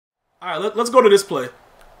All right, let's go to this play.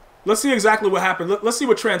 Let's see exactly what happened. Let's see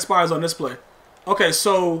what transpires on this play. Okay,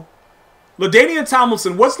 so LaDainian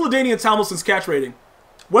Tomlinson. What's LaDainian Tomlinson's catch rating?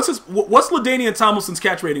 What's LaDainian Tomlinson's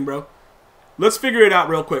catch rating, bro? Let's figure it out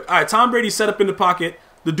real quick. All right, Tom Brady set up in the pocket.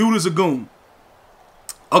 The dude is a goon.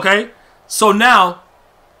 Okay, so now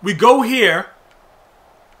we go here.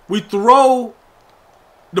 We throw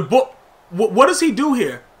the ball. What does he do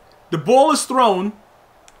here? The ball is thrown.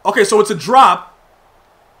 Okay, so it's a drop.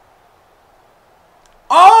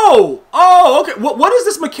 Oh, okay. What is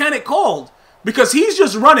this mechanic called? Because he's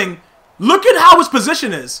just running. Look at how his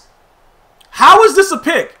position is. How is this a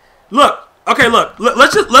pick? Look. Okay, look.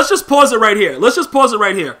 Let's just pause it right here. Let's just pause it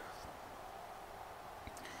right here.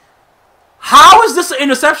 How is this an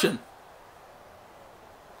interception?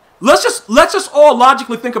 Let's just all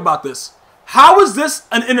logically think about this. How is this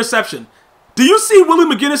an interception? Do you see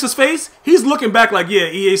Willie McGinnis' face? He's looking back like, yeah,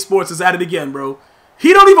 EA Sports is at it again, bro.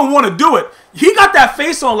 He don't even want to do it. He got that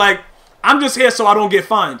face on like, I'm just here so I don't get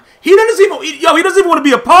fined. He doesn't even want to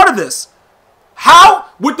be a part of this. How,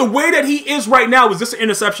 with the way that he is right now, is this an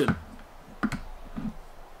interception?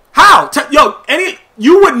 How?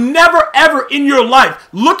 You would never, ever in your life,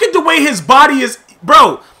 look at the way his body is,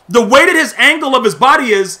 bro, the way that his angle of his body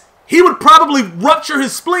is, he would probably rupture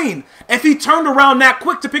his spleen if he turned around that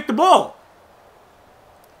quick to pick the ball.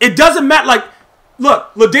 It doesn't matter, like,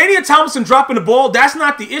 look, LaDainian Tomlinson dropping the ball, that's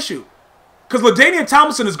not the issue. Because LaDainian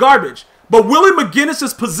Tomlinson is garbage. But Willie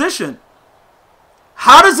McGinnis' position,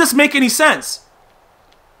 how does this make any sense?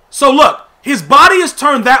 So look, his body is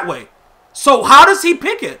turned that way. So how does he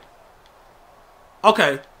pick it?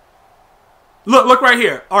 Okay. Look right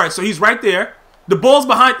here. All right, so he's right there. The ball's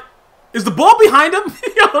behind. Is the ball behind him?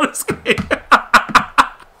 Yo, this guy.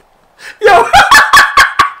 Yo.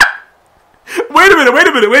 Wait a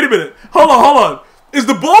minute. Hold on. Is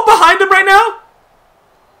the ball behind him right now?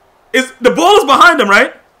 The ball is behind him,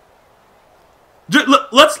 right?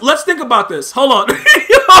 Let's think about this. Hold on. Yo,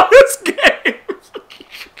 this game.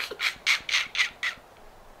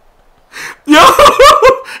 Yo,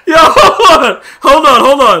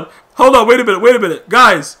 hold on. Wait a minute.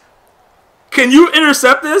 Guys, can you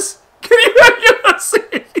intercept this? Can you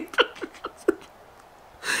see?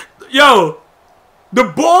 Yo, the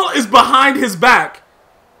ball is behind his back.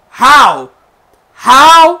 How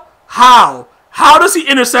does he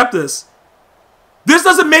intercept this? This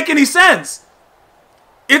doesn't make any sense.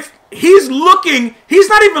 He's not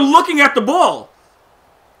even looking at the ball.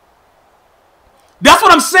 That's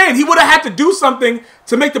what I'm saying. He would have had to do something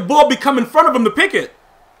to make the ball become in front of him to pick it.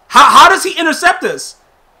 How does he intercept this?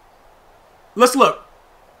 Let's look.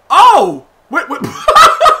 Oh! Wait.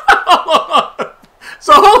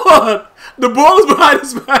 So hold on. The ball is behind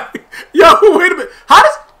his back. Yo, wait a minute.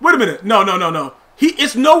 Wait a minute. No.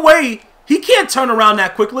 It's no way. He can't turn around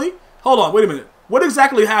that quickly. Hold on. Wait a minute. What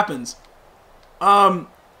exactly happens?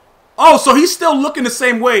 Oh, so he's still looking the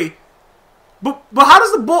same way. But how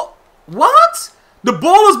does the ball... What? The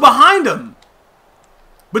ball is behind him.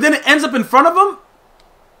 But then it ends up in front of him?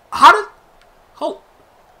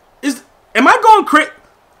 Am I going crazy?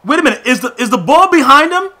 Wait a minute. Is the ball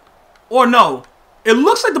behind him? Or no? It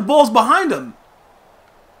looks like the ball's behind him.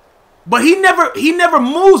 But he never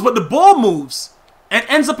moves, but the ball moves and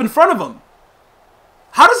ends up in front of him.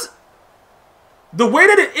 How does... The way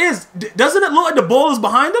that it is, doesn't it look like the ball is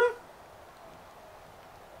behind him?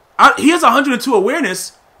 He has 102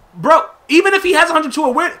 awareness. Bro, even if he has 102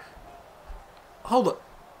 awareness... Hold up.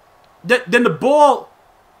 Then the ball...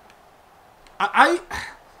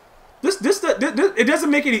 It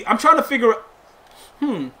doesn't make any... I'm trying to figure out...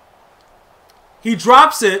 He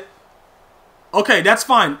drops it. Okay, that's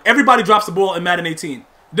fine. Everybody drops the ball in Madden 18. It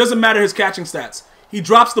doesn't matter his catching stats. He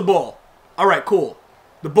drops the ball. All right, cool.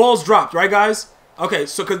 The ball's dropped, right, guys? Okay,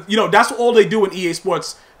 so, because, that's all they do in EA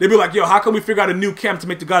Sports. They be like, yo, how can we figure out a new chem to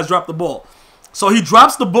make the guys drop the ball? So he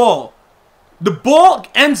drops the ball. The ball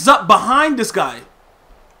ends up behind this guy.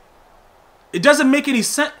 It doesn't make any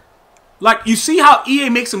sense. Like, you see how EA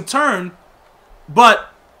makes him turn,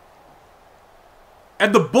 but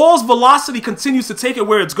if the ball's velocity continues to take it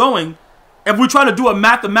where it's going, if we try to do it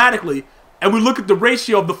mathematically, and we look at the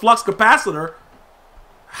ratio of the flux capacitor,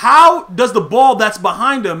 how does the ball that's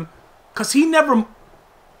behind him, because he never...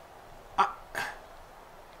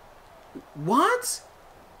 What?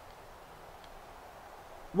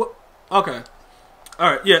 What? Okay.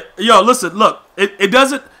 All right, yeah. Yo, listen, look. It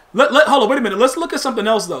doesn't... hold on, wait a minute. Let's look at something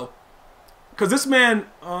else, though. Because this man,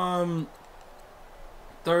 3rd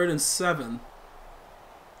and 7.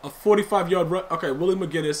 A 45-yard run. Okay, Willie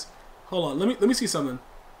McGinnis. Hold on, let me see something.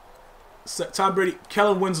 Tom Brady,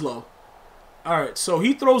 Kellen Winslow. All right, so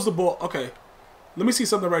he throws the ball. Okay. Let me see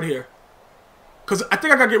something right here. Because I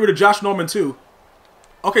think I got to get rid of Josh Norman too.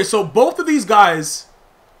 Okay, so both of these guys,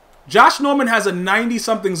 Josh Norman has a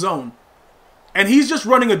 90-something zone. And he's just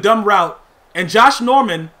running a dumb route. And Josh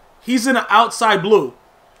Norman, he's in an outside blue.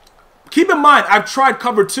 Keep in mind, I've tried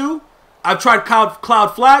cover 2. I've tried cloud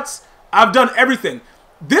flats. I've done everything.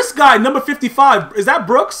 This guy, number 55, is that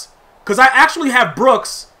Brooks? Because I actually have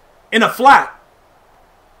Brooks in a flat.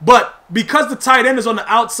 But because the tight end is on the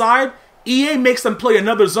outside, EA makes them play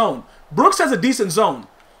another zone. Brooks has a decent zone.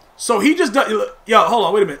 So he just does... Yo, hold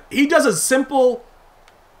on, wait a minute. He does a simple...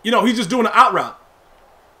 You know, he's just doing an out route.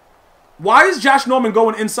 Why is Josh Norman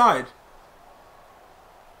going inside?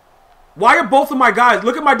 Why are both of my guys...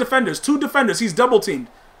 Look at my defenders. 2 defenders. He's double teamed.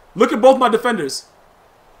 Look at both my defenders.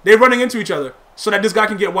 They're running into each other so that this guy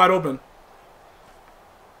can get wide open.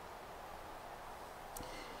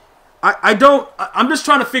 I'm just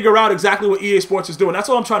trying to figure out exactly what EA Sports is doing. That's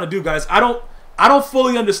all I'm trying to do, guys. I don't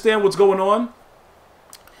fully understand what's going on.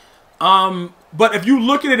 But if you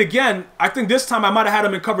look at it again, I think this time I might have had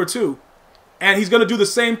him in cover 2. And he's going to do the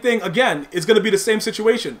same thing again. It's going to be the same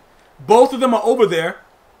situation. Both of them are over there.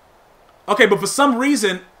 Okay, but for some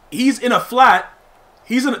reason, he's in a flat.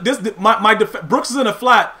 He's in Brooks is in a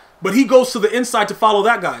flat, but he goes to the inside to follow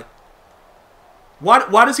that guy.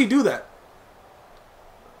 Why does he do that?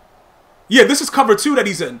 Yeah, this is cover 2 that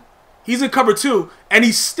he's in. He's in cover 2, and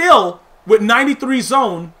he's still with 93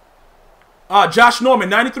 zone. Josh Norman,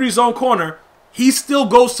 93 zone corner. He still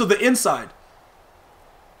goes to the inside.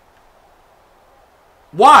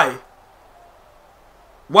 Why?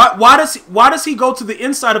 Why does he go to the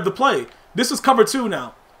inside of the play? This is cover 2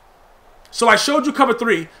 now. So I showed you cover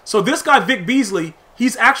 3. So this guy Vic Beasley,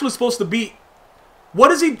 he's actually supposed to be. What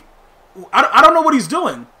is he? I don't know what he's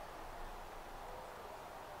doing.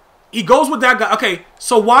 He goes with that guy. Okay,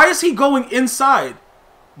 so why is he going inside?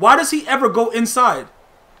 Why does he ever go inside?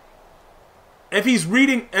 If he's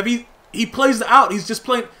reading, if he plays the out, he's just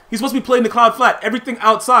playing. He's supposed to be playing the cloud flat. Everything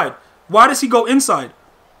outside. Why does he go inside?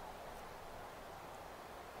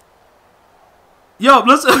 Yo,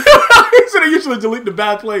 listen. He said I usually delete the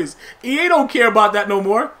bad plays. EA don't care about that no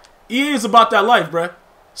more. EA is about that life, bruh.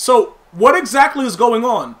 So what exactly is going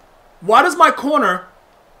on? Why does my corner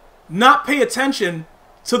not pay attention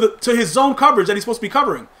to his zone coverage that he's supposed to be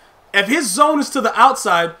covering? If his zone is to the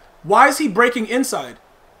outside, why is he breaking inside?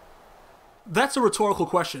 That's a rhetorical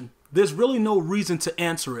question. There's really no reason to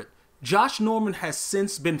answer it. Josh Norman has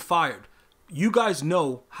since been fired. You guys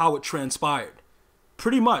know how it transpired.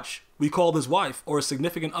 Pretty much, we called his wife or a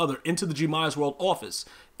significant other into the GmiasWorld office,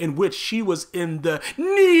 in which she was in the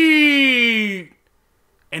need,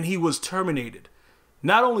 and he was terminated.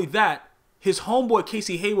 Not only that, his homeboy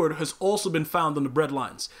Casey Hayward has also been found on the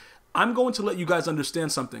breadlines. I'm going to let you guys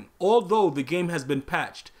understand something. Although the game has been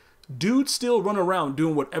patched, dudes still run around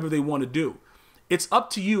doing whatever they want to do. It's up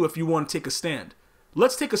to you if you want to take a stand.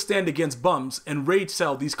 Let's take a stand against bums and raid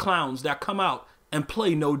sell these clowns that come out and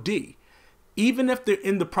play no D. Even if they're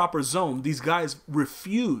in the proper zone, these guys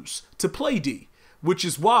refuse to play D, which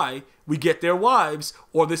is why we get their wives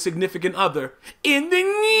or their significant other in the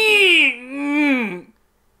knee.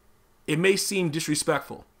 It may seem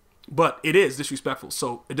disrespectful, but it is disrespectful,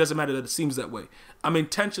 so it doesn't matter that it seems that way. I'm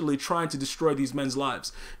intentionally trying to destroy these men's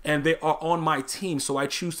lives, and they are on my team, so I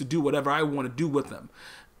choose to do whatever I want to do with them.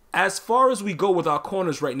 As far as we go with our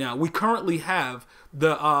corners right now, we currently have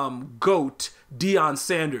the GOAT, Deion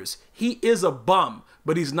Sanders. He is a bum,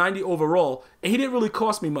 but he's 90 overall, and he didn't really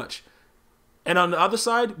cost me much. And on the other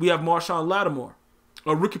side, we have Marshawn Lattimore,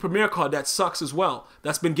 a rookie premier card that sucks as well.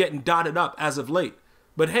 That's been getting dotted up as of late.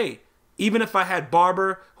 But hey, even if I had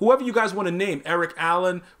Barber, whoever you guys want to name, Eric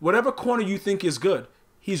Allen, whatever corner you think is good,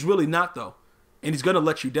 he's really not though. And he's going to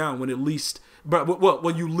let you down when you least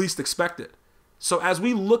expect it. So as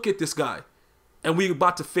we look at this guy, and we're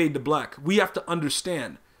about to fade to black, we have to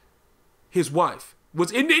understand his wife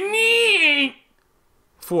was in the knee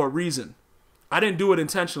for a reason. I didn't do it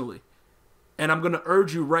intentionally. And I'm going to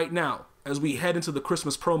urge you right now, as we head into the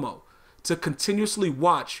Christmas promo, to continuously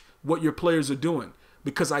watch what your players are doing.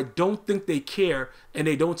 Because I don't think they care and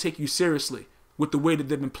they don't take you seriously with the way that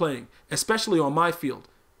they've been playing, especially on my field.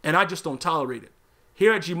 And I just don't tolerate it.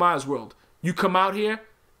 Here at GmiasWorld, you come out here,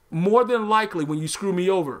 more than likely when you screw me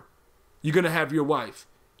over, you're going to have your wife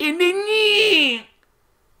in the knee.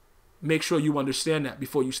 Make sure you understand that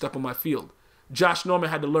before you step on my field. Josh Norman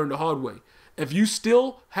had to learn the hard way. If you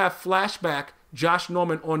still have flashback Josh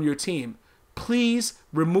Norman on your team, please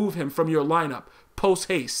remove him from your lineup post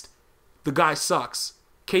haste. The guy sucks.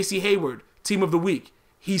 Casey Hayward, team of the week,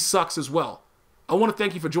 he sucks as well. I want to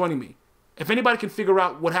thank you for joining me. If anybody can figure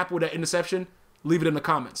out what happened with that interception, leave it in the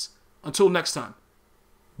comments. Until next time.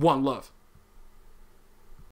 One love.